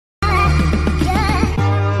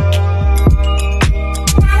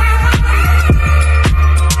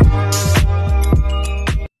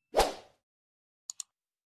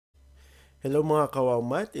Hello mga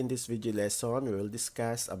kawawmat, in this video lesson, we will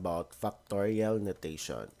discuss about factorial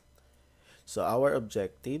notation. So our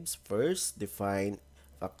objectives, first, define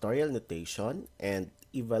factorial notation and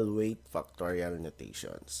evaluate factorial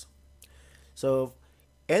notations. So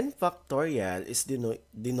n factorial is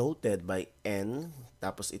denoted by n,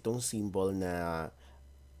 tapos itong symbol na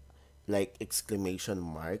like exclamation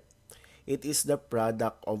mark. It is the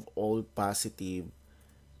product of all positive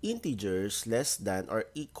integers less than or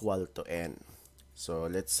equal to n. So,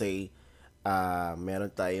 let's say, meron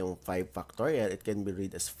tayong 5 factorial. It can be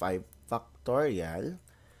read as 5 factorial.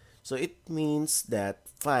 So, it means that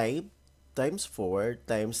 5 times 4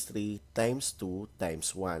 times 3 times 2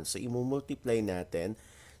 times 1. So, imumultiply natin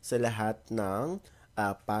sa lahat ng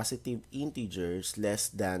positive integers less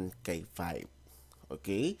than kay 5.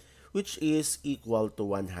 Okay? Which is equal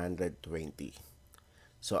to 120.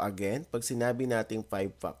 So again, pag sinabi nating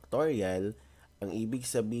 5 factorial, ang ibig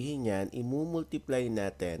sabihin niyan, imumultiply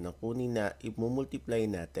natin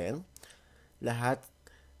lahat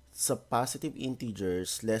sa positive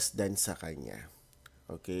integers less than sa kanya.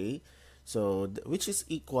 Okay? So, which is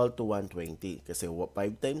equal to 120. Kasi 5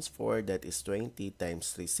 times 4, that is 20,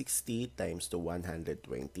 times 360, times to 120,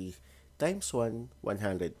 times 1,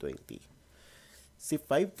 120. Si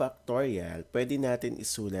 5 factorial, pwede natin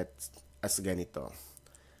isulat as ganito.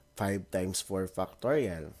 5 times 4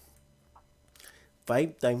 factorial,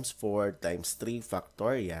 5 times 4 times 3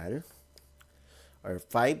 factorial, or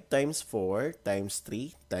 5 times 4 times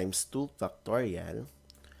 3 times 2 factorial,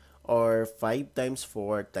 or 5 times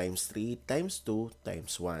 4 times 3 times 2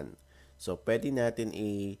 times 1. So, pwede natin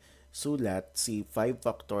isulat si 5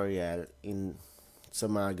 factorial sa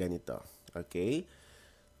mga ganito. Okay?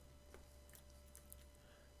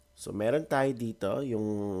 So, meron tayo dito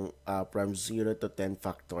yung from 0 to 10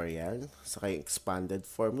 factorial, saka yung expanded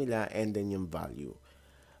formula, and then yung value.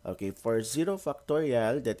 Okay, for 0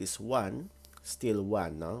 factorial, that is 1, still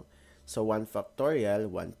 1, no? So, 1 factorial,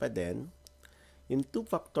 1 pa din. Yung 2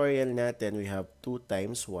 factorial natin, we have 2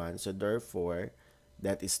 times 1, so therefore,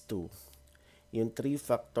 that is 2. Yung 3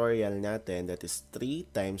 factorial natin, that is 3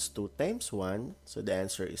 times 2 times 1, so the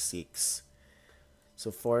answer is 6. So,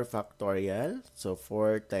 4 factorial. So,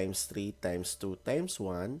 4 times 3 times 2 times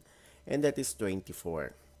 1. And that is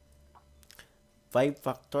 24. 5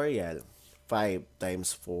 factorial. 5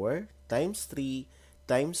 times 4 times 3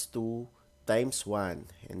 times 2 times 1.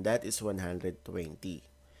 And that is 120.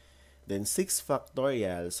 Then, 6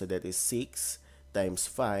 factorial. So, that is 6 times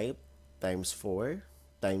 5 times 4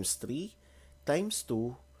 times 3 times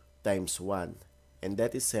 2 times 1. And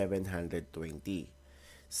that is 720.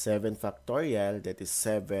 7 factorial, that is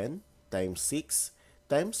 7 times 6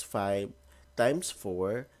 times 5 times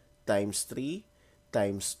 4 times 3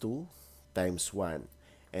 times 2 times 1.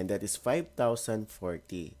 And that is 5,040.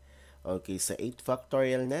 Okay, sa 8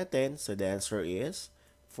 factorial natin, so the answer is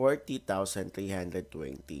 40,320.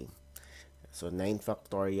 So 9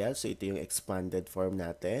 factorial, so ito yung expanded form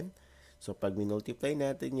natin. So pag minultiply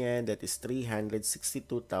natin yan, that is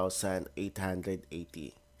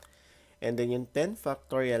 362,880. And then yung 10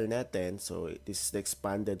 factorial natin, so this is the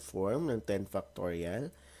expanded form ng 10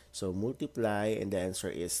 factorial. So multiply and the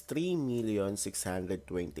answer is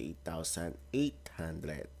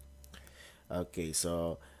 3,628,800. Okay,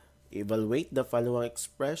 so evaluate the following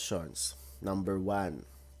expressions. Number 1,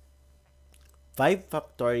 5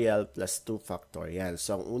 factorial plus 2 factorial.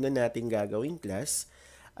 So ang una natin gagawin class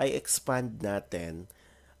ay expand natin.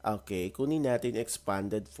 Okay, kunin natin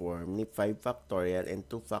expanded form ni 5 factorial and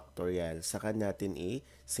 2 factorial. Saka natin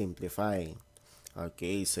i-simplify.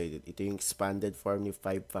 Okay, so ito yung expanded form ni 5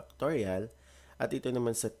 factorial. At ito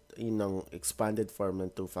naman sa yung expanded form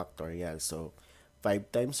ng 2 factorial. So, 5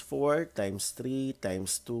 times 4 times 3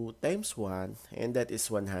 times 2 times 1. And that is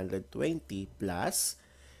 120 plus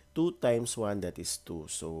 2 times 1, that is 2.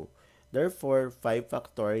 So, therefore, 5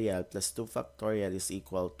 factorial plus 2 factorial is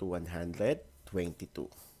equal to 122.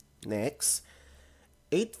 Next,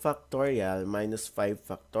 8 factorial minus 5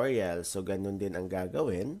 factorial. So, ganun din ang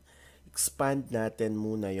gagawin. Expand natin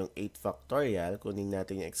muna yung 8 factorial. Kunin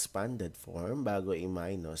natin yung expanded form bago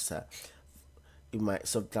i-minus sa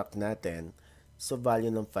subtract natin sa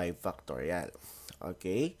value ng 5 factorial.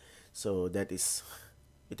 Okay? So, that is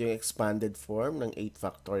ito yung expanded form ng 8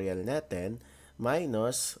 factorial natin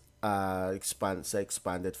minus sa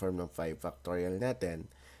expanded form ng 5 factorial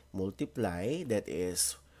natin. Multiply, that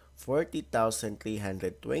is 40,320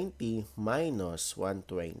 minus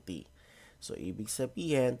 120. So, ibig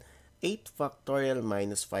sabihin, 8 factorial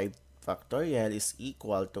minus 5 factorial is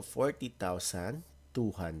equal to 40,200.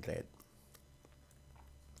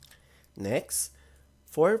 Next,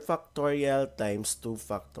 4 factorial times 2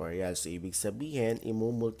 factorial. So, ibig sabihin,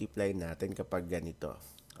 imumultiply natin kapag ganito.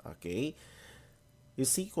 Okay?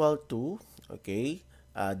 Is equal to, okay,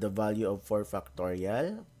 the value of 4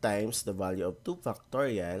 factorial times the value of 2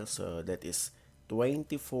 factorial. So, that is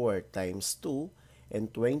 24 times 2.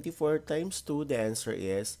 And 24 times 2, the answer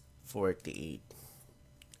is 48.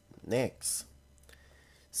 Next.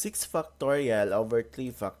 6 factorial over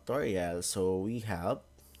 3 factorial. So, we have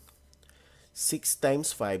 6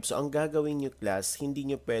 times 5. So, ang gagawin nyo class, hindi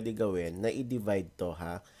nyo pwede gawin na i-divide to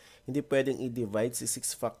ha. Hindi pwedeng i-divide si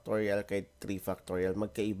 6 factorial kay 3 factorial.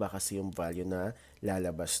 Magkaiba kasi yung value na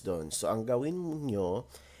lalabas doon. So, ang gawin nyo,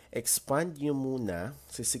 expand nyo muna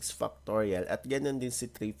si 6 factorial at ganun din si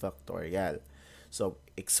 3 factorial. So,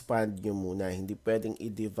 expand nyo muna. Hindi pwedeng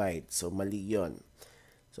i-divide. So, mali yun.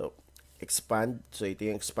 So, expand. So, ito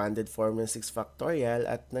yung expanded form ng 6 factorial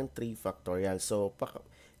at ng 3 factorial. So,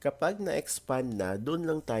 kapag na-expand na, doon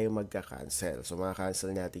lang tayo magka-cancel. So,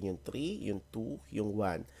 maka-cancel natin yung 3, yung 2, yung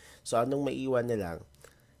 1. So, anong maiwan na lang?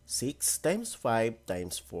 6 times 5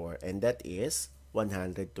 times 4. And that is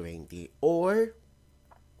 120. Or,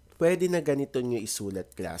 pwede na ganito nyo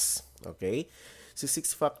isulat class. Okay? Si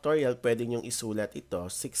 6 factorial, pwede nyo isulat ito.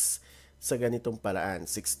 6 sa ganitong paraan.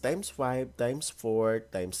 6 times 5 times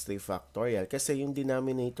 4 times 3 factorial. Kasi yung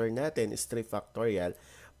denominator natin is 3 factorial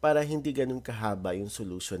para hindi ganun kahaba yung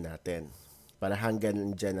solution natin. Para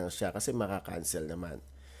hanggang dyan lang siya kasi maka-cancel naman.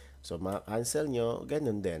 So, maka-cancel nyo,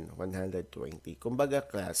 ganun din, 120. Kumbaga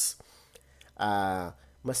class,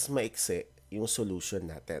 mas maiksi yung solution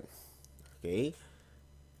natin. Okay?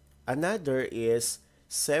 Another is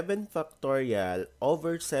 7 factorial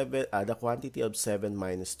over 7, the quantity of 7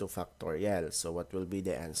 minus 2 factorial. So, what will be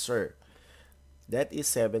the answer? That is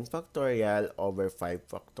 7 factorial over 5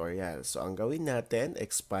 factorial. So, ang gawin natin,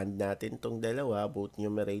 expand natin itong dalawa, both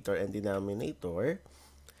numerator and denominator.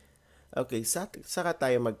 Okay, saka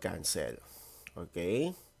tayo mag-cancel.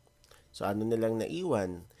 Okay? So, ano na lang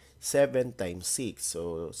naiwan? 7 times 6.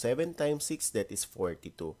 So, 7 times 6, that is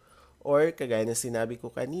 42. Or, kagaya na sinabi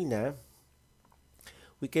ko kanina,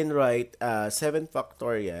 we can write 7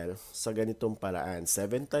 factorial sa ganitong paraan.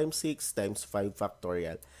 7 times 6 times 5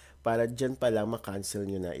 factorial. Para dyan pa lang makancel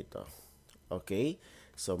nyo na ito. Okay?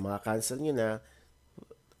 So, makacancel nyo na.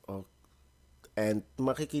 And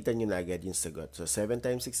makikita nyo na agad yung sagot. So, 7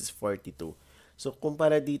 times 6 is 42. So,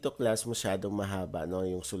 kumpara dito class, masyadong mahaba no,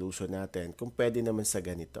 yung solution natin. Kung pwede naman sa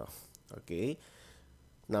ganito. Okay?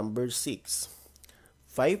 Number 6.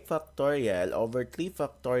 5 factorial over 3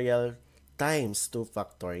 factorial times 2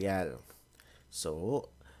 factorial. So,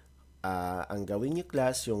 ang gawin nyo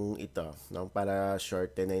class yung ito, no, para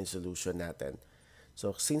shorten na yung solution natin.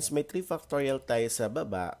 So, since may 3 factorial tayo sa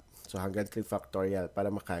baba, so hanggang 3 factorial para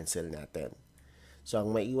makancel natin. So,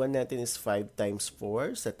 ang maiwan natin is 5 times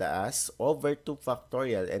 4 sa taas over 2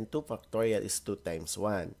 factorial, and 2 factorial is 2 times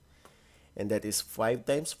 1. And that is 5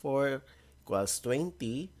 times 4 equals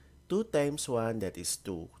 20. 2 times 1, that is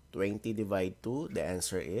 2. 20 divide 2, the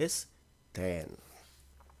answer is 10.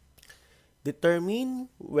 Determine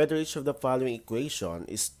whether each of the following equation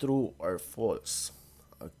is true or false.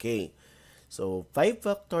 Okay. So, 5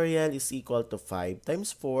 factorial is equal to 5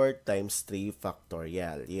 times 4 times 3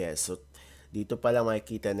 factorial. Yes. So, dito pala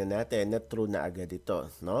makikita na natin na true na agad ito,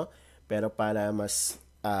 no? Pero para mas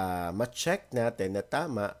ma-check natin na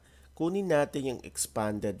tama, kunin natin yung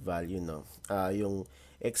expanded value, no? Yung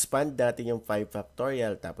expand natin yung 5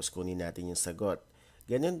 factorial tapos kunin natin yung sagot.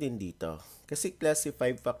 Ganun din dito. Kasi class 5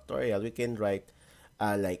 factorial, we can write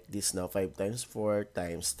like this now. 5 times 4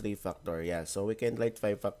 times 3 factorial. So, we can write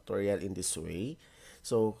 5 factorial in this way.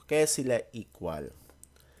 So, kaya sila equal.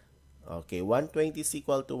 Okay, 120 is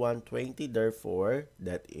equal to 120. Therefore,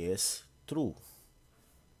 that is true.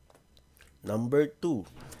 Number 2.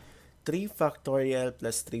 3 factorial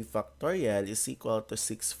plus 3 factorial is equal to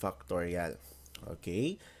 6 factorial.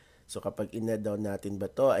 Okay? So, kapag in-add down natin ba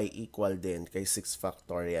to ay equal din kay 6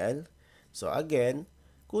 factorial. So, again,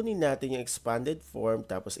 kunin natin yung expanded form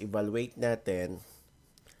tapos evaluate natin.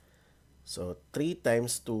 So, 3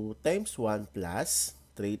 times 2 times 1 plus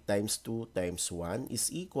 3 times 2 times 1 is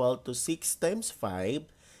equal to 6 times 5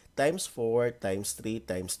 times 4 times 3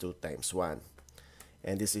 times 2 times 1.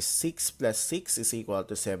 And this is 6 plus 6 is equal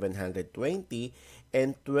to 720.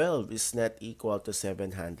 And 12 is not equal to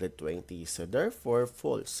 720. So, therefore,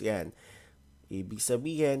 false. Yan. Ibig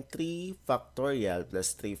sabihin, 3 factorial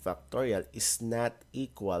plus 3 factorial is not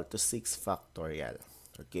equal to 6 factorial.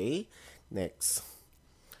 Okay? Next.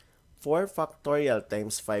 4 factorial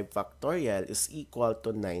times 5 factorial is equal to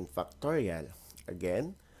 9 factorial.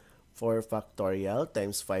 Again, 4 factorial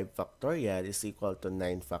times 5 factorial is equal to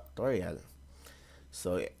 9 factorial.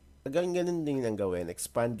 So, ganun din ang gawin.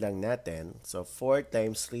 Expand lang natin. So, 4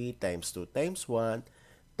 times 3 times 2 times 1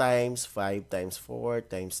 times 5 times 4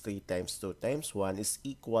 times 3 times 2 times 1 is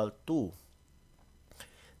equal to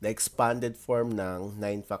the expanded form ng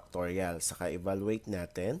 9 factorial. Saka evaluate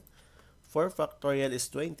natin. 4 factorial is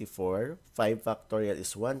 24, 5 factorial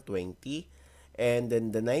is 120, and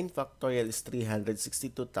then the 9 factorial is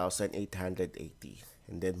 362,880.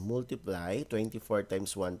 And then multiply 24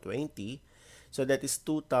 times 120, so that is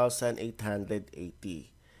 2,880.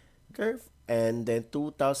 And then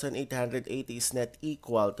 2,880 is not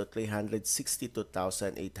equal to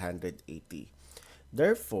 362,880.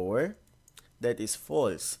 Therefore, that is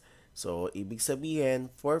false. So, ibig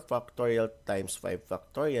sabihin, 4 factorial times 5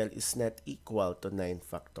 factorial is not equal to 9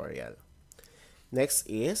 factorial. Next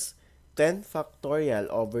is 10 factorial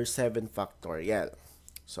over 7 factorial.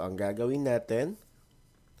 So, ang gagawin natin,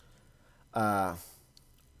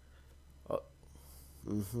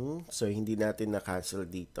 so hindi natin na-cancel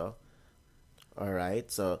dito. Alright,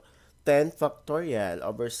 so 10 factorial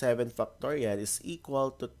over 7 factorial is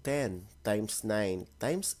equal to 10 times 9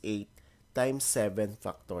 times 8 times 7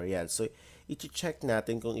 factorial. So, i-check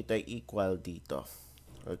natin kung ito ay equal dito.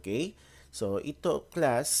 Okay? So, ito,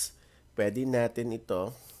 class, pwede nating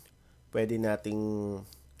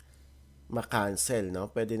ma-cancel, no?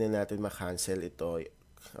 Pwede na natin ma-cancel ito.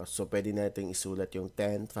 So, pwede natin isulat yung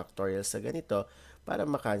 10 factorial sa ganito para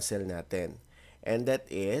ma-cancel natin. And that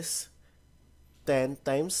is 10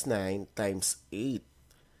 times 9 times 8.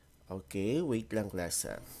 Okay, wait lang class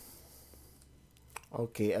ha.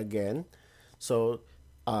 Okay, again. So,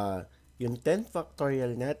 yung 10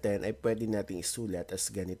 factorial natin ay pwede natin isulat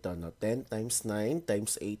as ganito, no? 10 times 9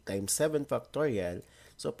 times 8 times 7 factorial.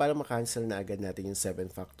 So, para makancel na agad natin yung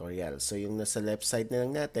 7 factorial. So, yung nasa left side na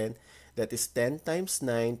lang natin, that is 10 times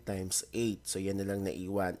 9 times 8. So, yan na lang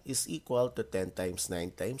naiwan is equal to 10 times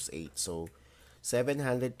 9 times 8. So,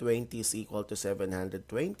 720 is equal to 720.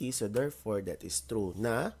 So, therefore, that is true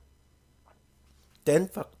na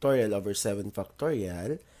 10 factorial over 7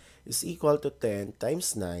 factorial is equal to 10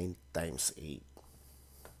 times 9 times 8.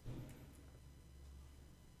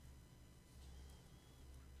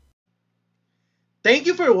 Thank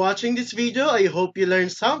you for watching this video. I hope you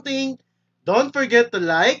learned something. Don't forget to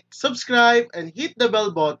like, subscribe, and hit the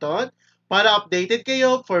bell button para updated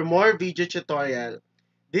kayo for more video tutorial.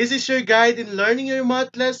 This is your guide in learning your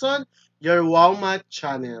math lesson, your Wow Math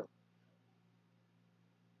channel.